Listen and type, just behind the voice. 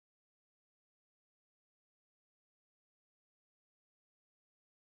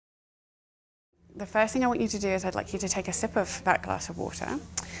the first thing I want you to do is I'd like you to take a sip of that glass of water,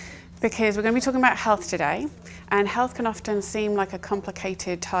 because we're going to be talking about health today, and health can often seem like a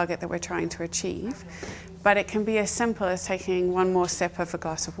complicated target that we're trying to achieve, but it can be as simple as taking one more sip of a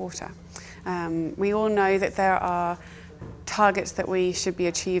glass of water. We all know that there are targets that we should be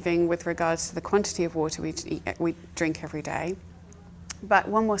achieving with regards to the quantity of water we drink every day, but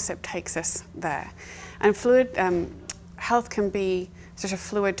one more sip takes us there. And health can be such a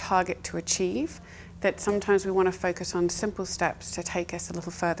fluid target to achieve that sometimes we want to focus on simple steps to take us a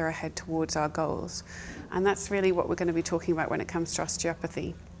little further ahead towards our goals. And that's really what we're going to be talking about when it comes to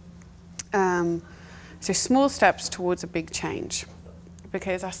osteopathy. So small steps towards a big change,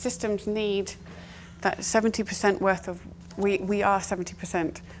 because our systems need that 70% worth of, we are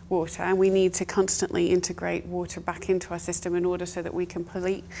 70% water, and we need to constantly integrate water back into our system in order so that we can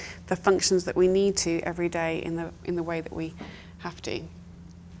complete the functions that we need to every day in the way that we have to.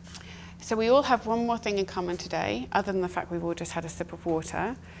 So we all have one more thing in common today, other than the fact we've all just had a sip of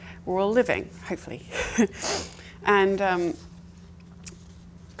water. We're all living, hopefully. And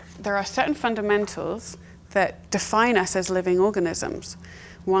there are certain fundamentals that define us as living organisms.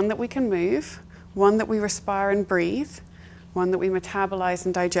 One, that we can move, one, that we respire and breathe, one, that we metabolize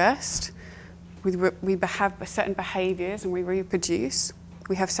and digest, we have certain behaviors and we reproduce.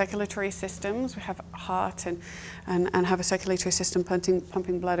 We have circulatory systems, we have a heart and have a circulatory system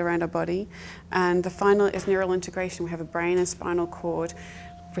pumping blood around our body. And the final is neural integration. We have a brain and spinal cord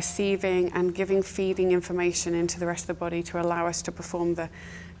receiving and feeding information into the rest of the body to allow us to perform the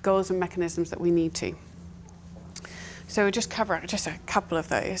goals and mechanisms that we need to. So we'll just cover just a couple of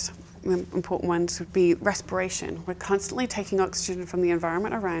those. Important ones would be respiration. We're constantly taking oxygen from the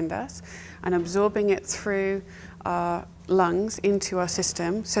environment around us and absorbing it through our lungs into our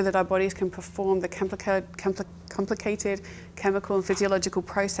system so that our bodies can perform the complicated chemical and physiological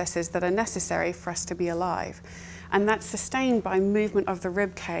processes that are necessary for us to be alive. And that's sustained by movement of the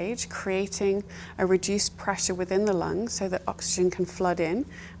rib cage, creating a reduced pressure within the lungs so that oxygen can flood in,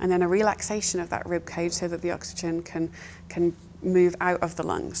 and then a relaxation of that rib cage so that the oxygen can move out of the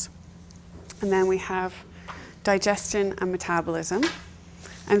lungs. And then we have digestion and metabolism.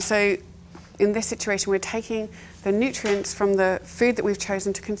 And so in this situation, we're taking the nutrients from the food that we've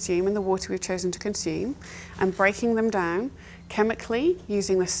chosen to consume and the water we've chosen to consume and breaking them down chemically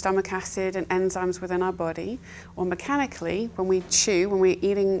using the stomach acid and enzymes within our body, or mechanically when we chew, when we're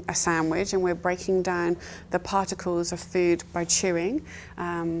eating a sandwich and we're breaking down the particles of food by chewing.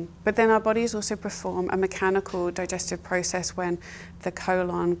 But then our bodies also perform a mechanical digestive process when the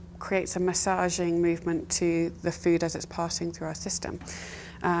colon creates a massaging movement to the food as it's passing through our system.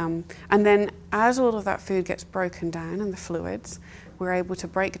 And then as all of that food gets broken down and the fluids, we're able to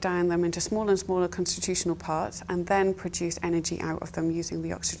break down them into smaller and smaller constitutional parts and then produce energy out of them using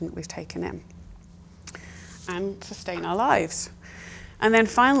the oxygen that we've taken in and sustain our lives. And then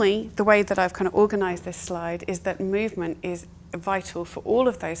finally, the way that I've kind of organized this slide is that movement is vital for all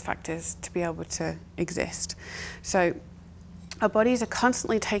of those factors to be able to exist. So our bodies are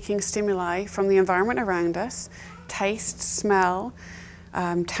constantly taking stimuli from the environment around us, taste, smell,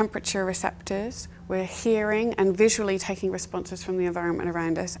 temperature receptors. We're hearing and visually taking responses from the environment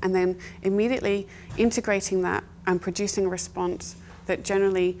around us and then immediately integrating that and producing a response that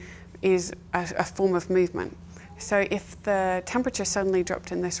generally is a form of movement. So if the temperature suddenly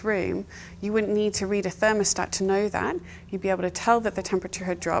dropped in this room, you wouldn't need to read a thermostat to know that. You'd be able to tell that the temperature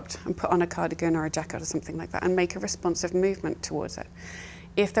had dropped and put on a cardigan or a jacket or something like that and make a responsive movement towards it.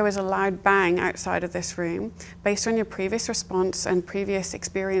 If there was a loud bang outside of this room, based on your previous response and previous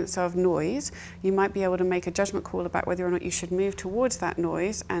experience of noise, you might be able to make a judgment call about whether or not you should move towards that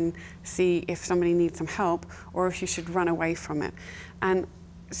noise and see if somebody needs some help or if you should run away from it. And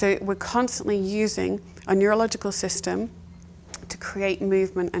so we're constantly using a neurological system to create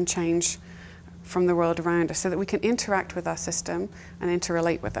movement and change from the world around us so that we can interact with our system and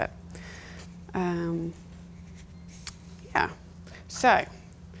interrelate with it. So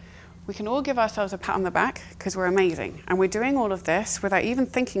we can all give ourselves a pat on the back because we're amazing. And we're doing all of this without even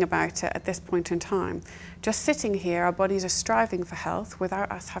thinking about it at this point in time. Just sitting here, our bodies are striving for health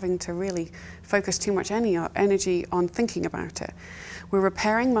without us having to really focus too much energy on thinking about it. We're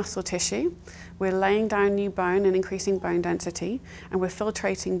repairing muscle tissue, we're laying down new bone and increasing bone density, and we're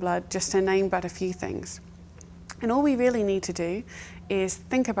filtrating blood, just to name but a few things. And all we really need to do is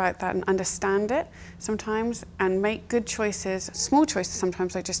think about that and understand it sometimes and make good choices, small choices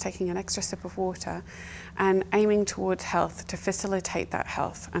sometimes, like just taking an extra sip of water and aiming towards health to facilitate that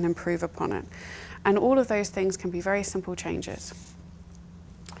health and improve upon it. And all of those things can be very simple changes.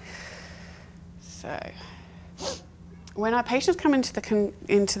 So when our patients come into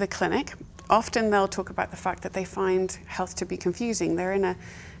the clinic, often they'll talk about the fact that they find health to be confusing. They're in a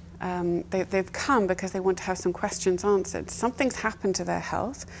they've come because they want to have some questions answered. Something's happened to their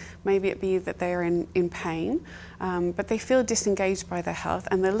health. Maybe it be that they're in pain, but they feel disengaged by their health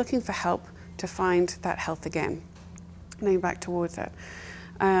and they're looking for help to find that health again, going back towards it.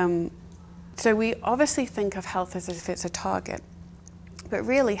 So we obviously think of health as if it's a target, but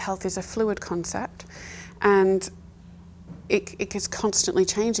really health is a fluid concept, and it is constantly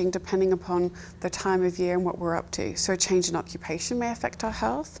changing depending upon the time of year and what we're up to. So a change in occupation may affect our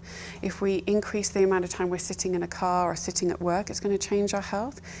health. If we increase the amount of time we're sitting in a car or sitting at work, it's going to change our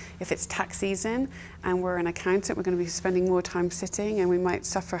health. If it's tax season and we're an accountant, we're going to be spending more time sitting and we might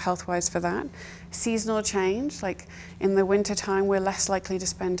suffer health-wise for that. Seasonal change, like in the winter time, we're less likely to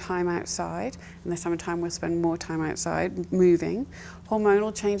spend time outside. In the summertime, we'll spend more time outside, moving.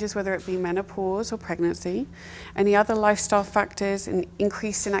 Hormonal changes, whether it be menopause or pregnancy. Any other lifestyle factors, an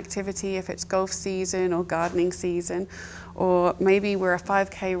increase in activity, if it's golf season or gardening season, or maybe we're a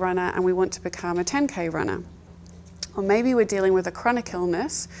 5K runner and we want to become a 10K runner. Or maybe we're dealing with a chronic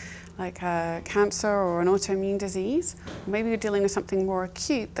illness, like cancer or an autoimmune disease. Maybe we're dealing with something more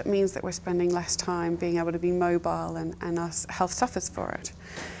acute that means that we're spending less time being able to be mobile and our health suffers for it.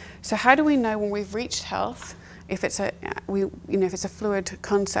 So how do we know when we've reached health if it's if it's a fluid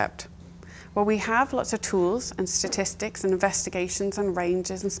concept? Well, we have lots of tools and statistics and investigations and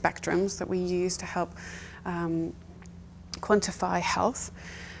ranges and spectrums that we use to help quantify health,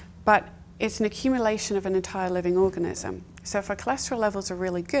 but it's an accumulation of an entire living organism. So if our cholesterol levels are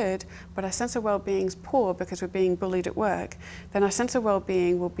really good, but our sense of well-being is poor because we're being bullied at work, then our sense of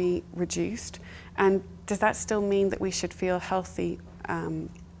well-being will be reduced. And does that still mean that we should feel healthy?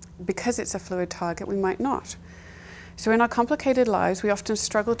 Because it's a fluid target, we might not. So in our complicated lives, we often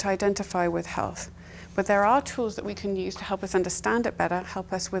struggle to identify with health. But there are tools that we can use to help us understand it better,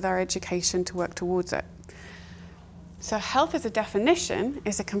 help us with our education to work towards it. So health as a definition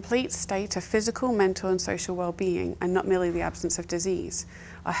is a complete state of physical, mental and social well-being, and not merely the absence of disease.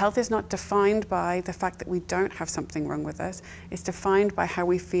 Our health is not defined by the fact that we don't have something wrong with us. It's defined by how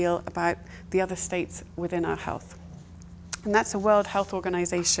we feel about the other states within our health. And that's a World Health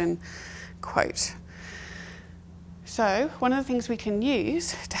Organization quote. So one of the things we can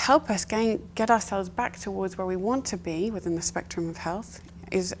use to help us get ourselves back towards where we want to be within the spectrum of health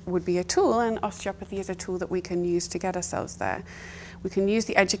would be a tool, and osteopathy is a tool that we can use to get ourselves there. We can use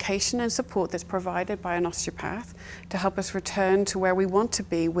the education and support that's provided by an osteopath to help us return to where we want to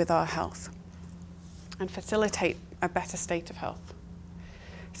be with our health and facilitate a better state of health.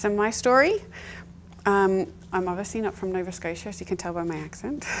 So my story, I'm obviously not from Nova Scotia, as you can tell by my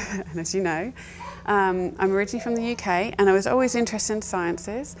accent, and as you know. I'm originally from the UK, and I was always interested in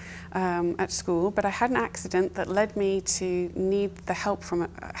sciences at school, but I had an accident that led me to need the help from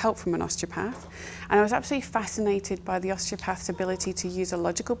an osteopath. And I was absolutely fascinated by the osteopath's ability to use a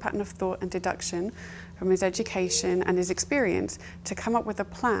logical pattern of thought and deduction from his education and his experience to come up with a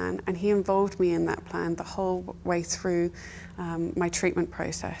plan, and he involved me in that plan the whole way through my treatment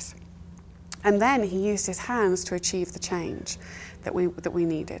process. And then he used his hands to achieve the change that we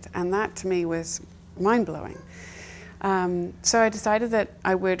needed. And that to me was mind-blowing. So I decided that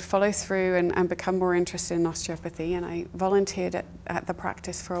I would follow through and become more interested in osteopathy. And I volunteered at the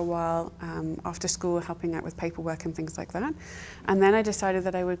practice for a while after school, helping out with paperwork and things like that. And then I decided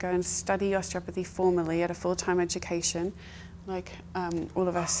that I would go and study osteopathy formally at a full-time education, like all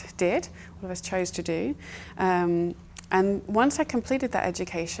of us did, all of us chose to do. And once I completed that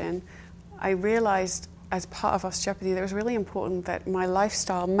education, I realized as part of osteopathy that it was really important that my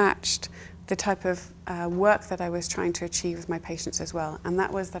lifestyle matched the type of work that I was trying to achieve with my patients as well. And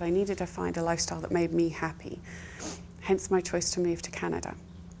that was that I needed to find a lifestyle that made me happy, hence my choice to move to Canada.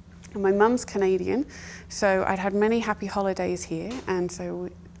 And my mum's Canadian, so I'd had many happy holidays here, and so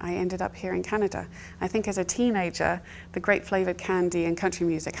I ended up here in Canada. I think as a teenager, the grape flavoured candy and country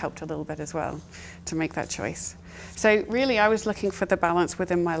music helped a little bit as well to make that choice. So really I was looking for the balance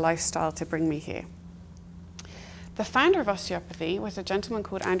within my lifestyle to bring me here. The founder of osteopathy was a gentleman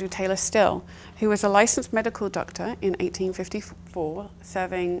called Andrew Taylor Still, who was a licensed medical doctor in 1854,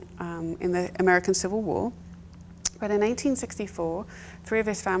 serving in the American Civil War. But in 1864, 3 of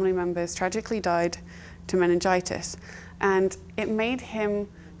his family members tragically died to meningitis, and it made him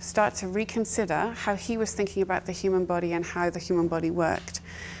start to reconsider how he was thinking about the human body and how the human body worked.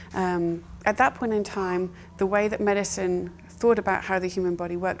 At that point in time, the way that medicine thought about how the human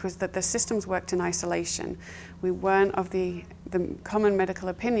body worked was that the systems worked in isolation. We weren't of the common medical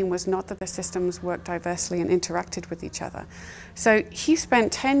opinion was not that the systems worked diversely and interacted with each other. So he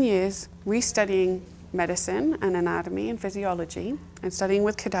spent 10 years restudying medicine and anatomy and physiology and studying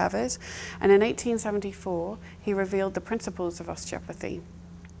with cadavers. And in 1874, he revealed the principles of osteopathy.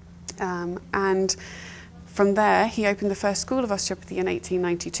 And from there, he opened the first school of osteopathy in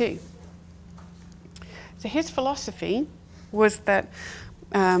 1892. So his philosophy was that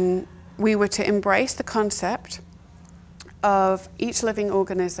we were to embrace the concept of each living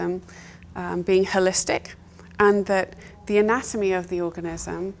organism being holistic, and that the anatomy of the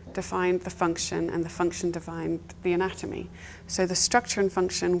organism defined the function, and the function defined the anatomy. So the structure and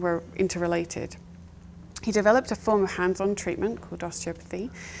function were interrelated. He developed a form of hands-on treatment called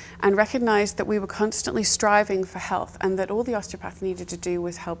osteopathy, and recognized that we were constantly striving for health, and that all the osteopath needed to do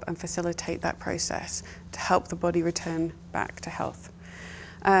was help and facilitate that process to help the body return back to health.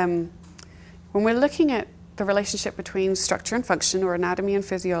 When we're looking at the relationship between structure and function, or anatomy and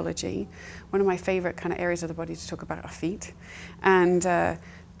physiology, one of my favorite kind of areas of the body to talk about are feet. And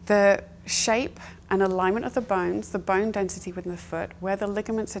the shape and alignment of the bones, the bone density within the foot, where the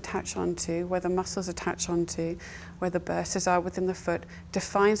ligaments attach onto, where the muscles attach onto, where the burses are within the foot,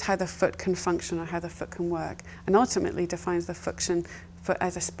 defines how the foot can function or how the foot can work, and ultimately defines the foot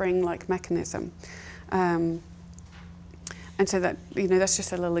as a spring-like mechanism. And so that, that's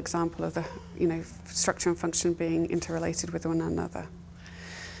just a little example of the, structure and function being interrelated with one another.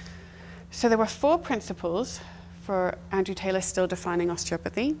 So there were 4 principles for Andrew Taylor still defining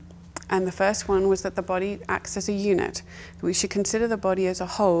osteopathy. And the first one was that the body acts as a unit. We should consider the body as a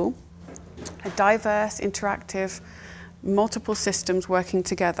whole, a diverse, interactive, multiple systems working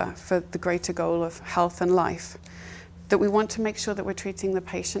together for the greater goal of health and life. That we want to make sure that we're treating the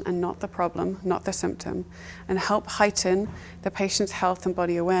patient and not the problem, not the symptom, and help heighten the patient's health and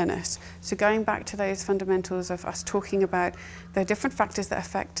body awareness. So going back to those fundamentals of us talking about the different factors that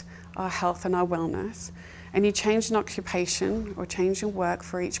affect our health and our wellness, any change in occupation or change in work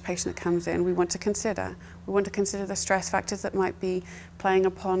for each patient that comes in, we want to consider. We want to consider the stress factors that might be playing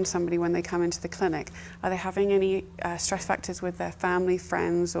upon somebody when they come into the clinic. Are they having any stress factors with their family,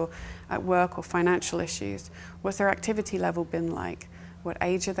 friends, or at work, or financial issues? What's their activity level been like? What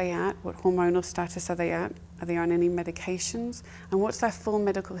age are they at? What hormonal status are they at? Are they on any medications? And what's their full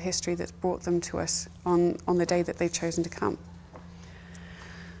medical history that's brought them to us on the day that they've chosen to come?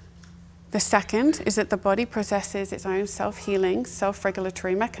 The second is that the body possesses its own self-healing,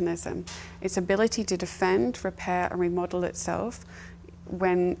 self-regulatory mechanism, its ability to defend, repair, and remodel itself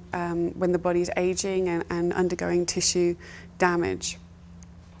when the body is aging and undergoing tissue damage.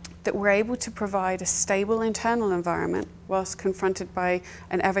 That we're able to provide a stable internal environment whilst confronted by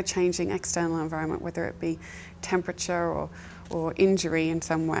an ever-changing external environment, whether it be temperature or injury in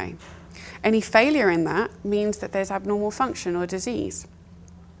some way. Any failure in that means that there's abnormal function or disease.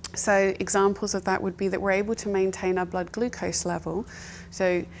 So examples of that would be that we're able to maintain our blood glucose level.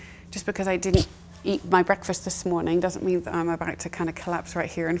 So just because I didn't eat my breakfast this morning doesn't mean that I'm about to kind of collapse right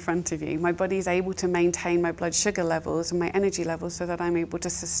here in front of you. My body is able to maintain my blood sugar levels and my energy levels so that I'm able to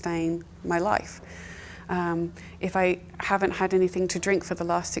sustain my life. If I haven't had anything to drink for the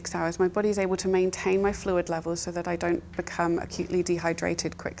last 6 hours, my body is able to maintain my fluid levels so that I don't become acutely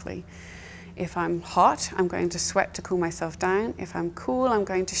dehydrated quickly. If I'm hot, I'm going to sweat to cool myself down. If I'm cool, I'm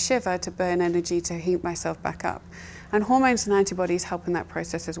going to shiver to burn energy to heat myself back up. And hormones and antibodies help in that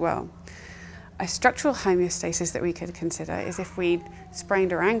process as well. A structural homeostasis that we could consider is if we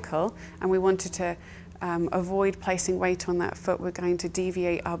sprained our ankle and we wanted to avoid placing weight on that foot, we're going to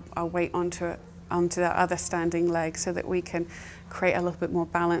deviate our weight onto the other standing leg so that we can create a little bit more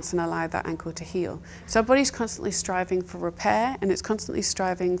balance and allow that ankle to heal. So our body's constantly striving for repair, and it's constantly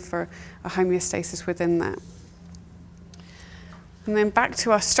striving for a homeostasis within that. And then back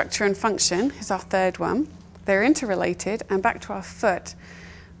to our structure and function is our third one. They're interrelated, and back to our foot.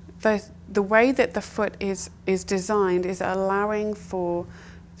 The way that the foot is designed is allowing for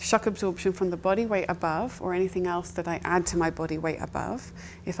shock absorption from the body weight above, or anything else that I add to my body weight above,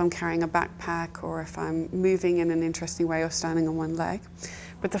 if I'm carrying a backpack or if I'm moving in an interesting way or standing on one leg.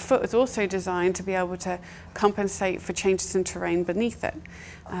 But the foot is also designed to be able to compensate for changes in terrain beneath it.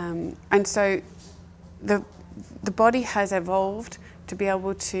 And so the body has evolved to be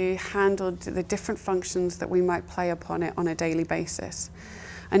able to handle the different functions that we might play upon it on a daily basis.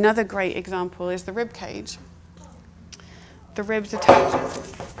 Another great example is the rib cage. The ribs attach.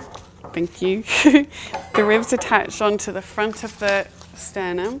 Thank you. The ribs attach onto the front of the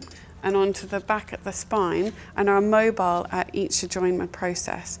sternum and onto the back at the spine and are mobile at each adjoinment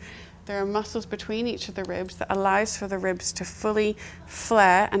process. There are muscles between each of the ribs that allows for the ribs to fully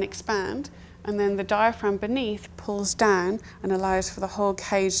flare and expand, and then the diaphragm beneath pulls down and allows for the whole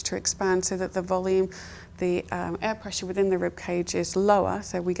cage to expand so that the volume, the air pressure within the rib cage is lower,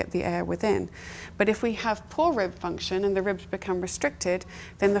 so we get the air within. But if we have poor rib function and the ribs become restricted,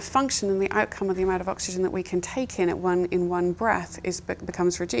 then the function and the outcome of the amount of oxygen that we can take in one breath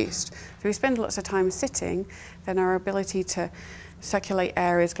becomes reduced. So if we spend lots of time sitting, then our ability to circulate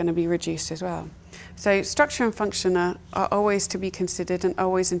air is going to be reduced as well. So structure and function are always to be considered and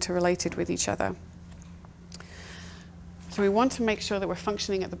always interrelated with each other. So we want to make sure that we're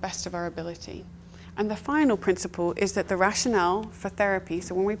functioning at the best of our ability. And the final principle is that the rationale for therapy,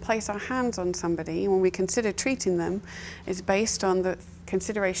 so when we place our hands on somebody, when we consider treating them, is based on the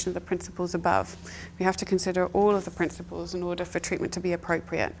consideration of the principles above. We have to consider all of the principles in order for treatment to be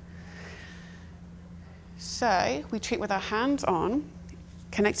appropriate. So we treat with our hands on,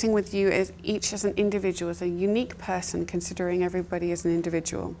 connecting with you as each as an individual, as a unique person, considering everybody as an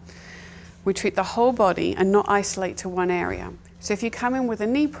individual. We treat the whole body and not isolate to one area. So if you come in with a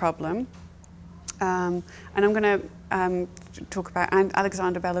knee problem, and I'm going to talk about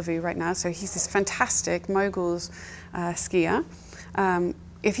Alexander Bellevue right now. So he's this fantastic moguls skier.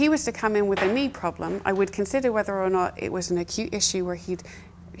 If he was to come in with a knee problem, I would consider whether or not it was an acute issue where he'd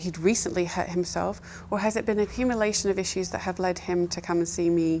recently hurt himself, or has it been an accumulation of issues that have led him to come and see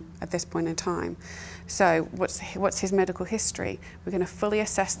me at this point in time. So what's his medical history? We're going to fully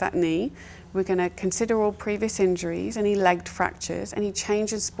assess that knee. We're going to consider all previous injuries, any leg fractures, any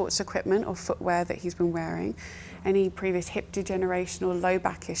change in sports equipment or footwear that he's been wearing, any previous hip degeneration or low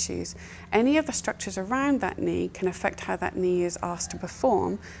back issues. Any of the structures around that knee can affect how that knee is asked to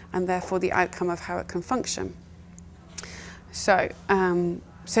perform, and therefore the outcome of how it can function. So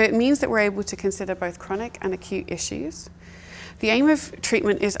it means that we're able to consider both chronic and acute issues. The aim of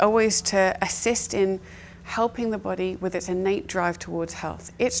treatment is always to assist in helping the body with its innate drive towards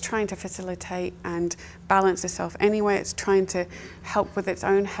health. It's trying to facilitate and balance itself anyway. It's trying to help with its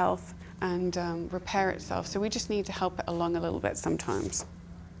own health and repair itself. So we just need to help it along a little bit sometimes.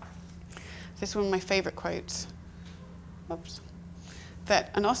 This is one of my favorite quotes. Oops. That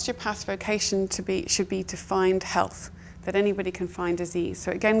an osteopath's vocation should be to find health, that anybody can find disease.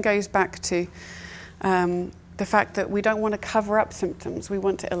 So it again goes back to the fact that we don't want to cover up symptoms. We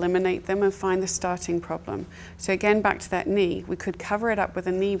want to eliminate them and find the starting problem. So again, back to that knee, we could cover it up with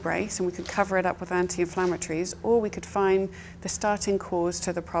a knee brace and we could cover it up with anti-inflammatories, or we could find the starting cause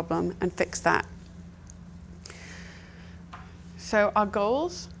to the problem and fix that. So our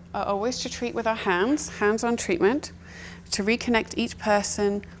goals are always to treat with our hands-on treatment, to reconnect each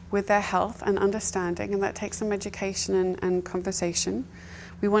person with their health and understanding, and that takes some education and conversation.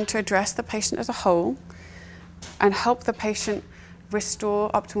 We want to address the patient as a whole and help the patient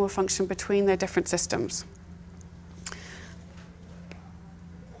restore optimal function between their different systems.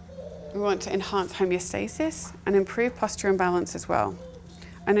 We want to enhance homeostasis and improve posture and balance as well,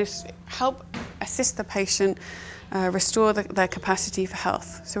 and help assist the patient restore their capacity for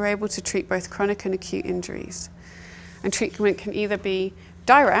health. So we're able to treat both chronic and acute injuries. And treatment can either be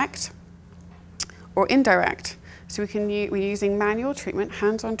direct or indirect. So we're using manual treatment,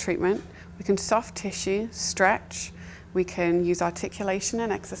 hands-on treatment. We can soft tissue, stretch. We can use articulation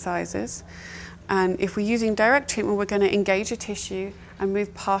and exercises. And if we're using direct treatment, we're going to engage a tissue and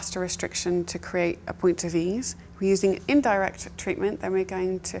move past a restriction to create a point of ease. If we're using indirect treatment, then we're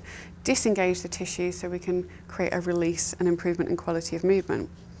going to disengage the tissue so we can create a release and improvement in quality of movement.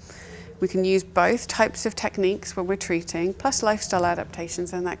 We can use both types of techniques when we're treating, plus lifestyle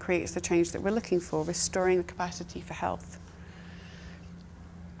adaptations, and that creates the change that we're looking for, restoring the capacity for health.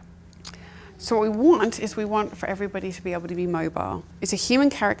 So what we want for everybody to be able to be mobile. It's a human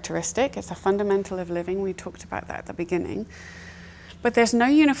characteristic, it's a fundamental of living, we talked about that at the beginning. But there's no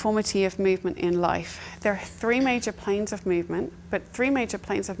uniformity of movement in life. There are three major planes of movement, but three major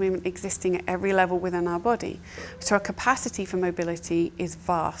planes of movement existing at every level within our body. So our capacity for mobility is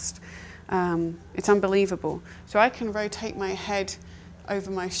vast. It's unbelievable. So I can rotate my head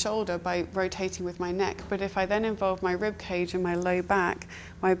over my shoulder by rotating with my neck, but if I then involve my rib cage and my low back,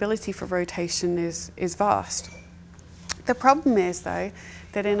 my ability for rotation is vast. The problem is, though,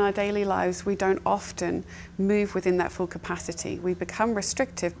 that in our daily lives we don't often move within that full capacity. We become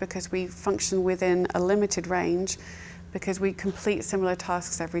restrictive because we function within a limited range, because we complete similar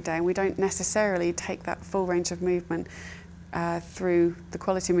tasks every day, and we don't necessarily take that full range of movement through the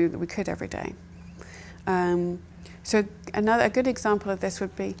quality of movement that we could every day. So a good example of this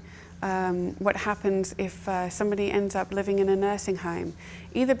would be what happens if somebody ends up living in a nursing home.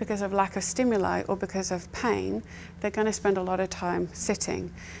 Either because of lack of stimuli or because of pain, they're going to spend a lot of time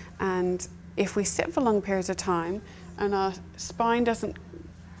sitting. And if we sit for long periods of time and our spine doesn't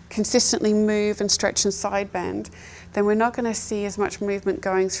consistently move and stretch and side bend, then we're not going to see as much movement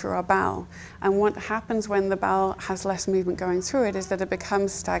going through our bowel. And what happens when the bowel has less movement going through it is that it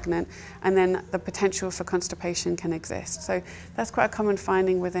becomes stagnant, and then the potential for constipation can exist. So that's quite a common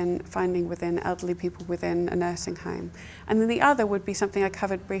finding within elderly people within a nursing home. And then the other would be something I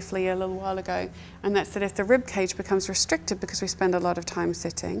covered briefly a little while ago, and that's that if the rib cage becomes restricted because we spend a lot of time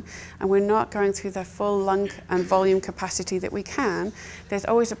sitting and we're not going through the full lung and volume capacity that we can, there's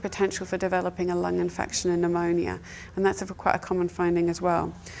always a potential for developing a lung infection and pneumonia, and that's quite a common finding as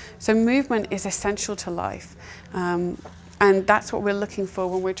well. So movement is essential to life, and that's what we're looking for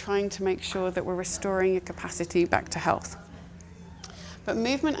when we're trying to make sure that we're restoring your capacity back to health. But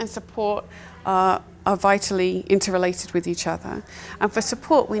movement and support are vitally interrelated with each other, and for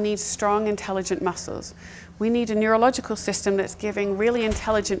support we need strong, intelligent muscles. We need a neurological system that's giving really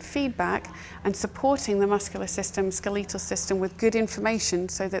intelligent feedback and supporting the muscular system, skeletal system with good information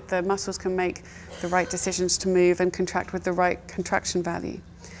so that the muscles can make the right decisions to move and contract with the right contraction value.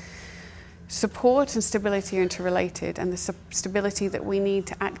 Support and stability are interrelated, and the stability that we need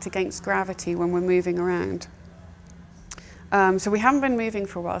to act against gravity when we're moving around. So we haven't been moving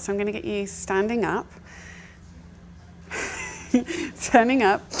for a while, so I'm going to get you standing up. Standing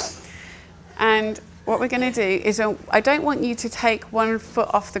up. And what we're going to do is, I don't want you to take one foot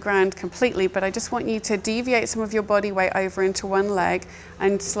off the ground completely, but I just want you to deviate some of your body weight over into one leg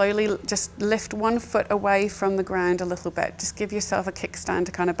and slowly just lift one foot away from the ground a little bit. Just give yourself a kickstand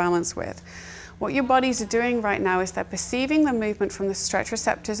to kind of balance with. What your bodies are doing right now is they're perceiving the movement from the stretch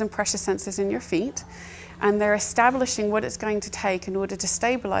receptors and pressure sensors in your feet, and they're establishing what it's going to take in order to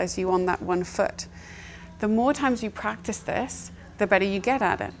stabilize you on that one foot. The more times you practice this, the better you get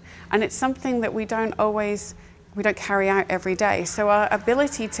at it. And it's something that we don't carry out every day. So our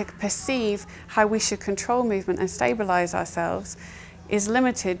ability to perceive how we should control movement and stabilize ourselves is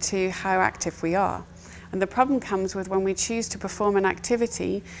limited to how active we are. And the problem comes with when we choose to perform an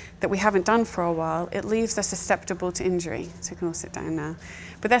activity that we haven't done for a while, it leaves us susceptible to injury. So you can all sit down now.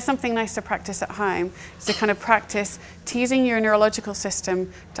 But there's something nice to practice at home, is to kind of practice teasing your neurological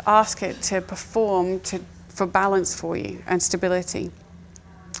system to ask it to perform for balance for you and stability.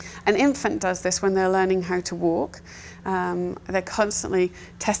 An infant does this when they're learning how to walk. They're constantly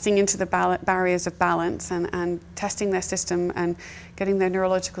testing into the barriers of balance and testing their system and getting their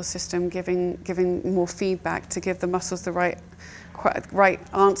neurological system giving more feedback to give the muscles the right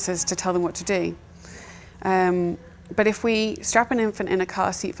answers to tell them what to do. But if we strap an infant in a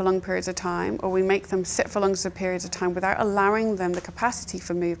car seat for long periods of time, or we make them sit for long periods of time without allowing them the capacity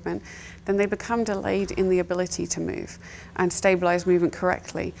for movement, then they become delayed in the ability to move and stabilize movement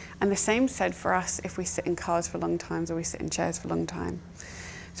correctly. And the same said for us if we sit in cars for long times or we sit in chairs for a long time.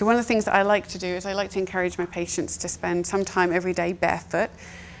 So one of the things that I like to do is I like to encourage my patients to spend some time every day barefoot,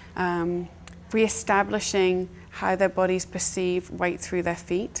 re-establishing how their bodies perceive weight through their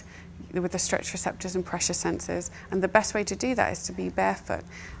feet, with the stretch receptors and pressure sensors. And the best way to do that is to be barefoot,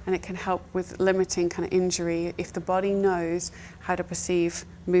 and it can help with limiting kind of injury if the body knows how to perceive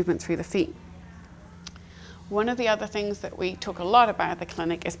movement through the feet. One of the other things that we talk a lot about at the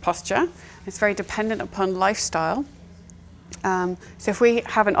clinic is posture. It's very dependent upon lifestyle. So if we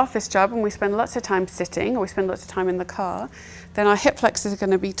have an office job and we spend lots of time sitting, or we spend lots of time in the car, then our hip flexors are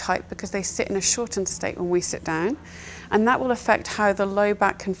going to be tight because they sit in a shortened state when we sit down. And that will affect how the low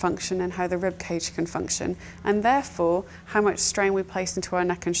back can function and how the rib cage can function, and therefore how much strain we place into our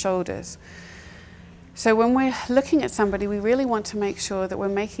neck and shoulders. So when we're looking at somebody, we really want to make sure that we're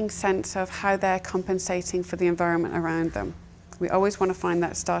making sense of how they're compensating for the environment around them. We always want to find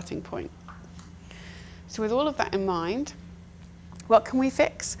that starting point. So with all of that in mind, what can we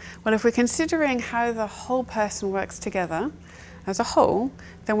fix? Well, if we're considering how the whole person works together as a whole,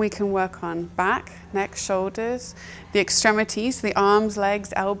 then we can work on back, neck, shoulders, the extremities, the arms,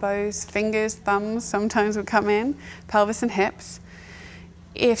 legs, elbows, fingers, thumbs sometimes will come in, pelvis and hips.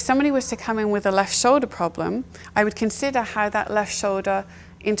 If somebody was to come in with a left shoulder problem, I would consider how that left shoulder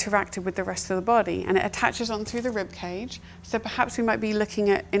interacted with the rest of the body, and it attaches on through the rib cage. So perhaps we might be looking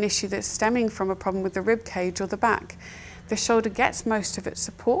at an issue that's stemming from a problem with the rib cage or the back. The shoulder gets most of its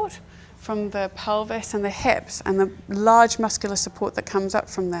support from the pelvis and the hips and the large muscular support that comes up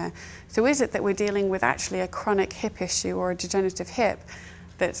from there. So is it that we're dealing with actually a chronic hip issue or a degenerative hip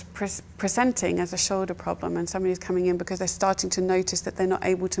that's presenting as a shoulder problem, and somebody's coming in because they're starting to notice that they're not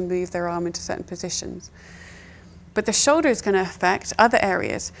able to move their arm into certain positions? But the shoulder is going to affect other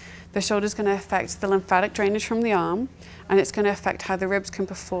areas. The shoulder is going to affect the lymphatic drainage from the arm, and it's going to affect how the ribs can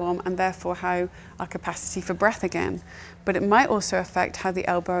perform and therefore how our capacity for breath again. But it might also affect how the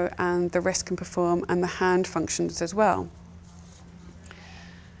elbow and the wrist can perform and the hand functions as well.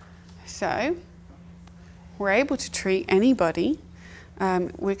 So we're able to treat anybody.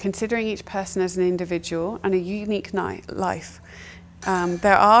 We're considering each person as an individual and a unique life.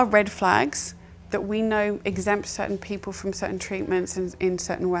 There are red flags that we know exempt certain people from certain treatments in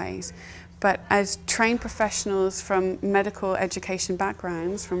certain ways. But as trained professionals from medical education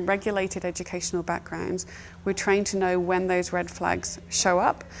backgrounds, from regulated educational backgrounds, we're trained to know when those red flags show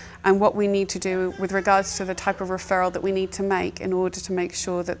up and what we need to do with regards to the type of referral that we need to make in order to make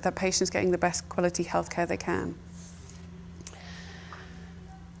sure that the patient's getting the best quality healthcare they can.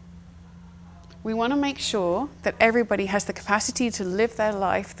 We want to make sure that everybody has the capacity to live their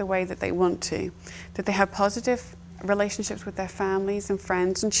life the way that they want to, that they have positive relationships with their families and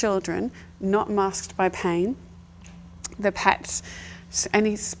friends and children, not masked by pain. The pets,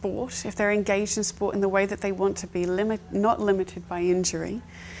 any sport, if they're engaged in sport in the way that they want to be, not limited by injury,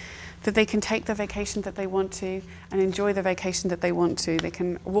 that they can take the vacation that they want to and enjoy the vacation that they want to. They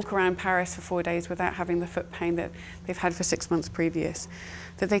can walk around Paris for 4 days without having the foot pain that they've had for 6 months previous.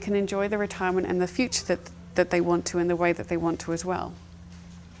 That they can enjoy the retirement and the future that they want to in the way that they want to as well.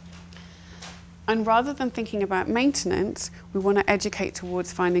 And rather than thinking about maintenance, we want to educate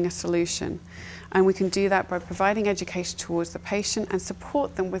towards finding a solution. And we can do that by providing education towards the patient and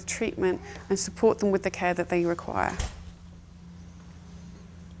support them with treatment and support them with the care that they require.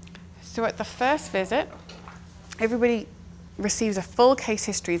 So at the first visit, everybody receives a full case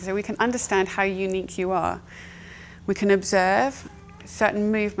history so we can understand how unique you are. We can observe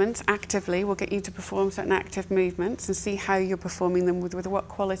certain movements actively. We'll get you to perform certain active movements and see how you're performing them, with what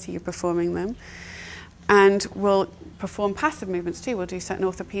quality you're performing them. And we'll perform passive movements too. We'll do certain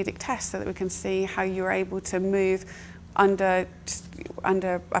orthopedic tests so that we can see how you're able to move under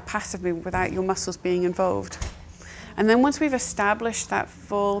a passive movement without your muscles being involved. And then once we've established that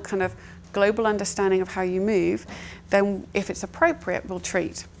full kind of global understanding of how you move, then if it's appropriate, we'll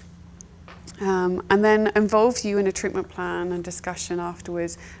treat. And then involve you in a treatment plan and discussion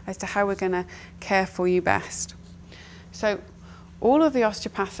afterwards as to how we're going to care for you best. So all of the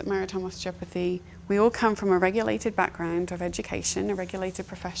osteopaths at Maritime Osteopathy, we all come from a regulated background of education, a regulated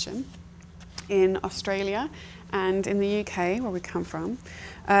profession in Australia and in the UK, where we come from.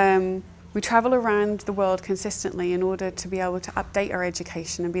 We travel around the world consistently in order to be able to update our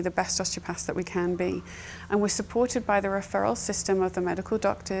education and be the best osteopaths that we can be. And we're supported by the referral system of the medical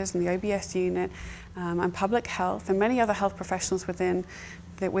doctors and the OBS unit and public health and many other health professionals within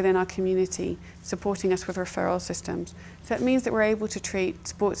our community supporting us with referral systems. So it means that we're able to treat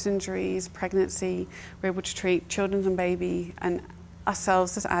sports injuries, pregnancy, we're able to treat children and baby and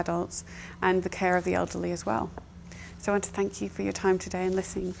ourselves as adults and the care of the elderly as well. So I want to thank you for your time today and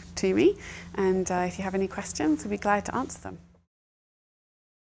listening to me. And if you have any questions, we'll be glad to answer them.